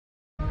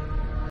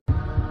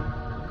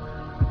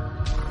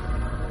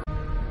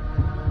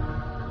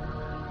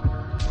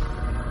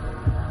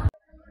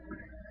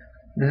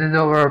This is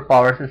our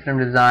power system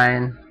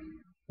design.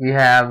 We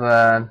have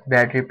a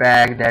battery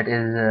pack that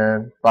is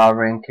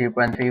powering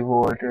 3.3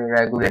 volt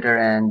regulator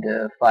and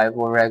 5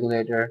 volt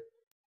regulator.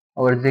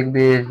 Our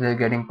Zigbee is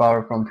getting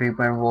power from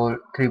 3.3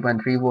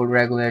 volt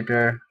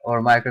regulator.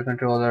 Our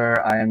microcontroller,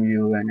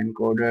 IMU and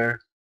encoder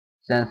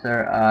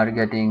sensor are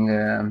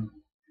getting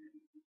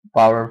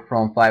power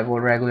from 5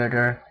 volt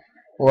regulator.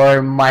 Our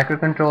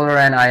microcontroller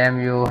and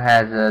IMU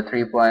has a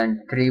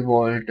 3.3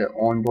 volt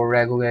onboard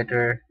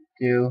regulator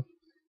too,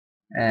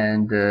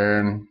 and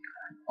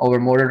our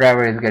motor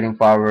driver is getting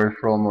power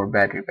from our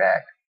battery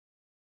pack.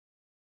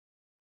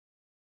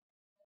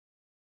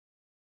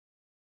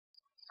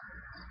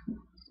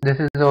 This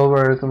is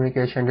our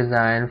communication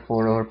design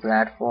for our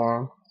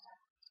platform,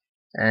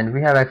 and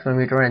we have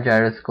accelerometer and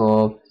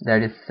gyroscope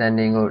that is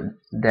sending our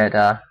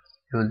data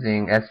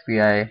using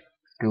SPI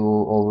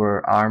to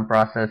our ARM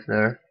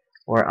processor.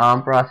 Our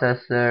ARM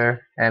processor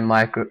and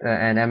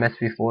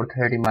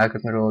MSP430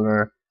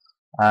 microcontroller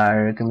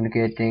are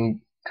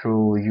communicating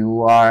through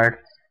UART,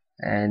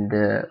 and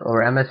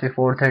our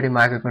MSP430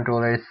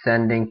 microcontroller is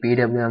sending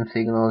PWM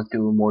signals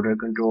to motor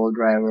control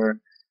driver,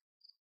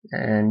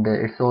 and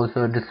it's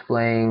also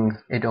displaying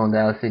it on the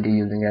LCD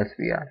using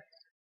SPI.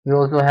 We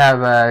also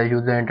have a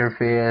user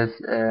interface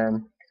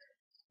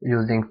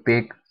using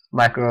PIC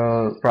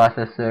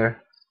microprocessor.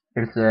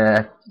 It's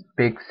a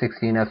PIC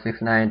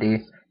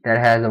 16F690 that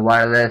has a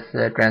wireless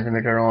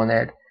transmitter on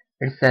it.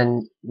 It's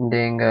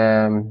sending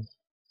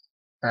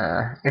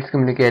it's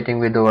communicating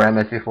with our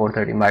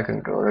MSP430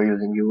 microcontroller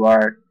using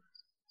UART.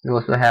 We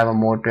also have a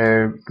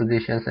motor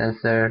position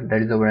sensor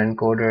that is our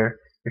encoder.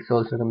 It's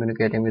also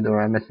communicating with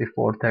our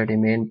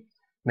MSP430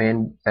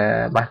 main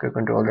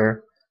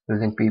microcontroller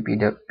using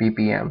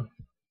PPM.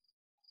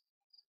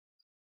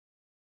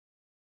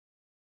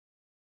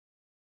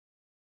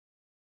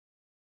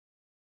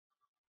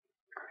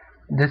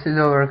 This is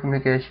our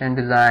communication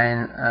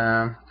design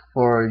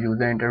for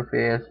user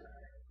interface.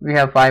 We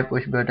have 5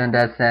 push buttons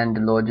that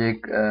send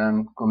logic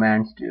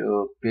commands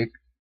to PIC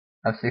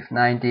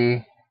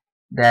F690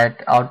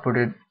 that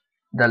outputted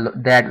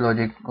that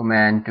logic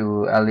command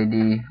to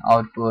LED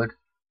output,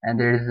 and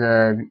there is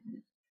a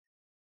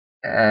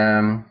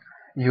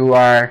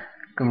UART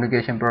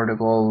communication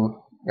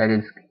protocol that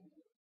is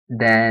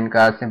DAN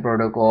casting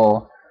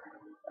protocol,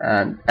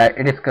 and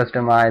it is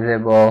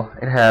customizable.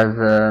 It has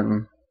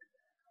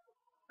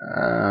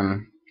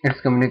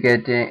it's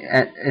communicating,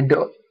 and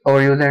our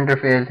user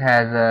interface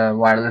has a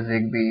wireless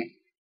Zigbee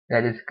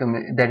that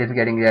is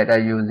getting data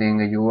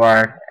using a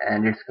UART,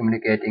 and it's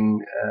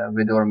communicating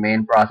with our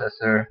main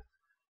processor.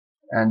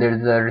 And there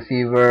is a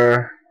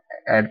receiver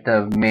at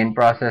the main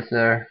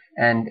processor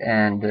and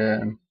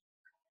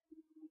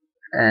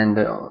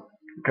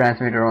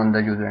transmitter on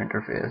the user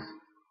interface.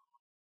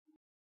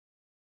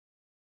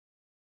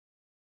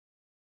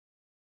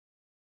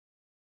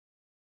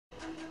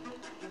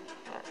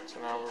 Alright, so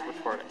now we're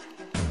recording.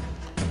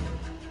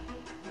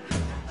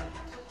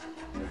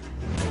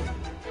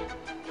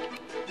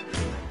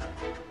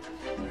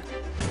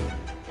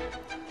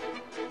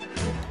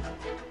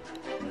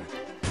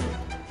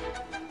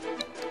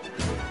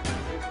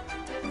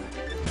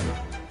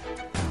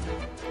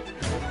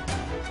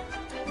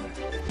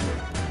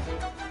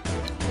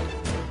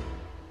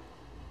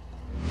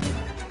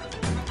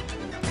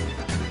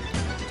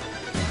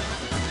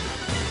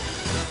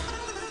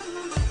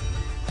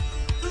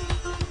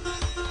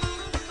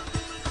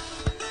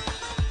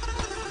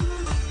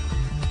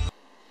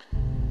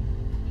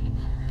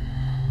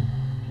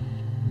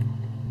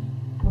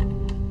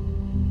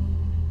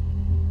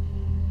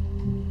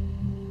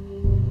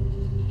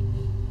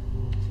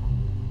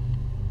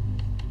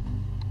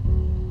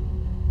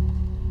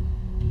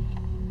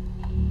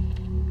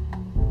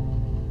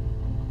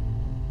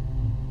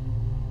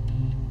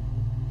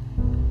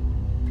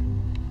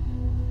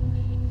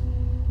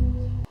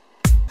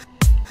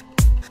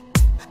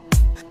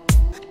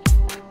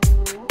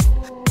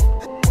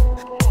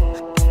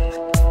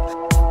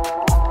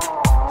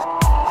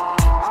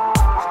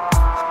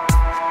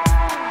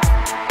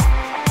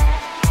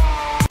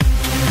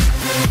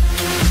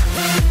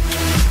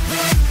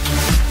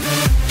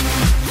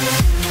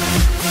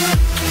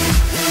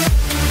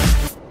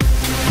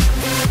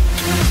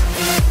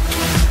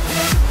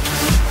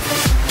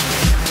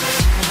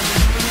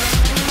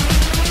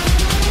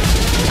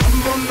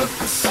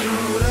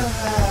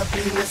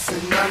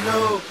 And I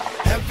know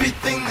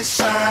everything that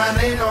shine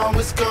ain't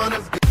always gonna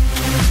be.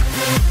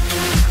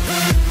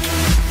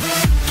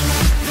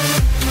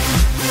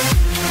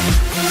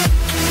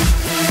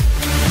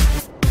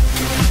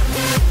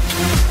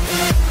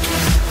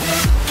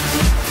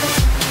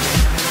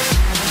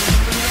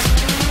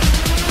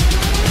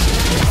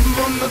 I'm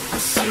on the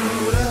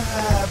pursuit of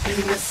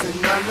happiness,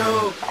 and I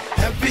know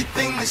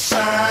everything that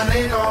shine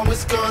ain't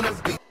always gonna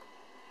be.